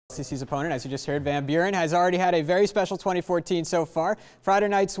LCC's opponent, as you just heard, Van Buren, has already had a very special 2014 so far. Friday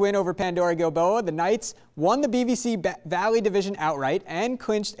night's win over Pandora Gilboa, the Knights won the BVC Valley Division outright and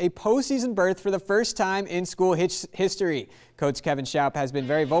clinched a postseason berth for the first time in school history. Coach Kevin Schaup has been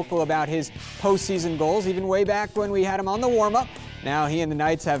very vocal about his postseason goals, even way back when we had him on the warm-up. Now he and the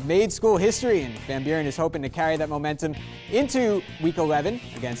Knights have made school history, and Van Buren is hoping to carry that momentum into Week 11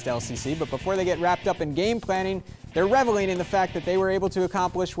 against LCC. But before they get wrapped up in game planning, they're reveling in the fact that they were able to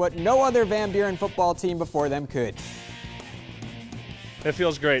accomplish what no other Van Buren football team before them could. It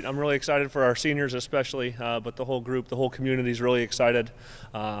feels great. I'm really excited for our seniors especially, but the whole group, the whole community is really excited.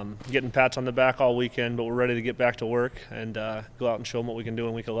 Getting pats on the back all weekend, but we're ready to get back to work and go out and show them what we can do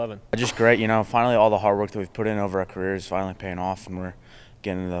in Week 11. Just great, you know, finally all the hard work that we've put in over our careers is finally paying off, and we're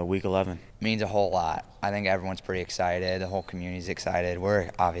getting to Week 11. It means a whole lot. I think everyone's pretty excited. The whole community's excited.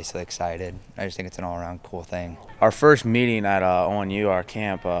 We're obviously excited. I just think it's an all-around cool thing. Our first meeting at ONU, our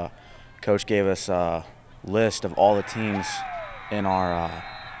camp, Coach gave us a list of all the teams in our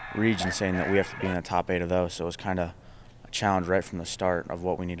region, saying that we have to be in the top 8 of those. So it was kind of a challenge right from the start of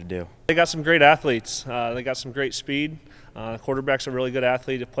what we need to do. They got some great athletes. They got some great speed. The quarterback's a really good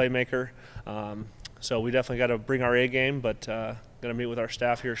athlete, a playmaker. So we definitely got to bring our A game, but going to meet with our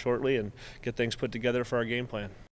staff here shortly and get things put together for our game plan.